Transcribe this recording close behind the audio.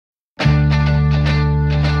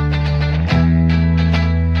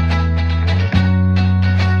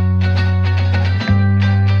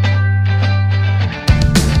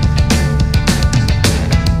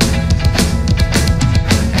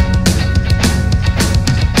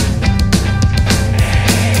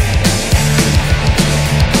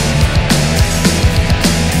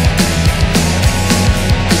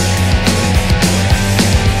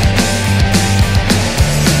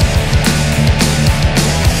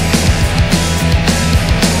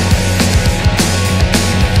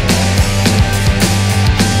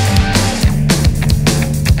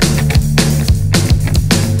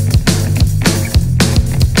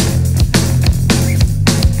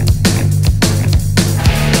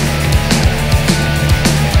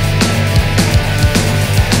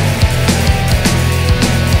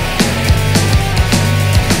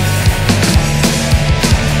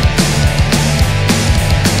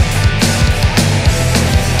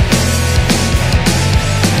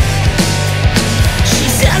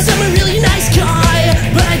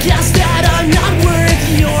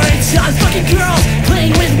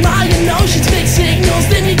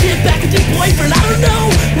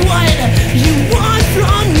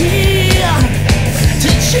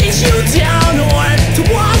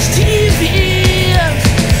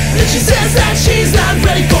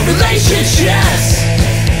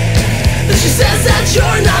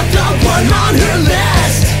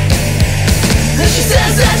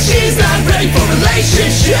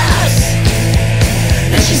relationships,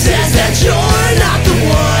 and she says that you're not the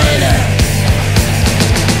one.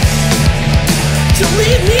 Don't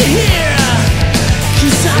leave me here,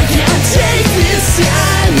 'cause I can't take this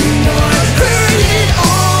anymore. Heard it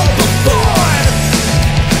all before,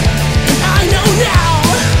 and I know now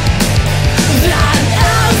that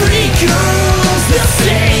every girl's the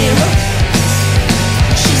same.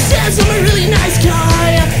 She says I'm a really nice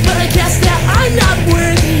guy, but I guess that I'm not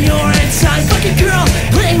worth your time. Fucking girl,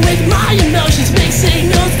 playing with my emotions, make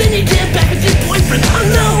signals, then you get back with your boyfriend. I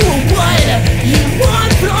know what you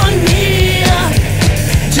want from me,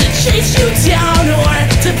 to chase you down or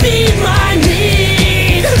to be my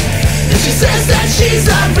need. And she says that she's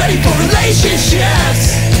not ready for relationships,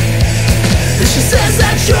 and she says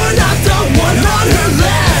that you're not the one on her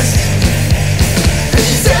list. And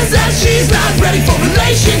she says that she's not ready for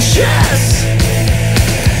relationships,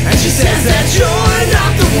 and she says that you're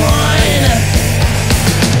not the one.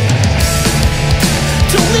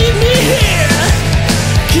 Don't leave me here,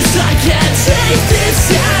 'cause I can't take this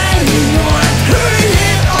anymore. Heard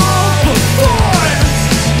it all before,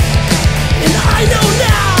 and I know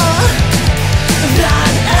now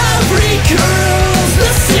that every girl's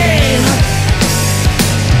the same.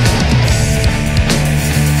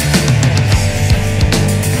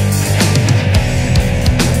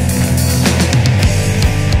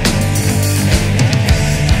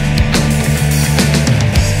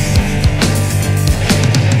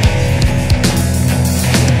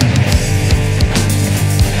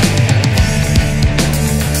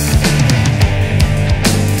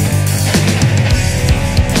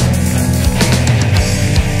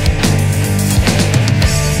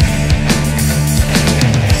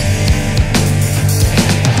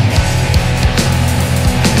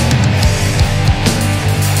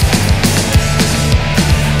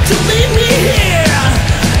 Leave me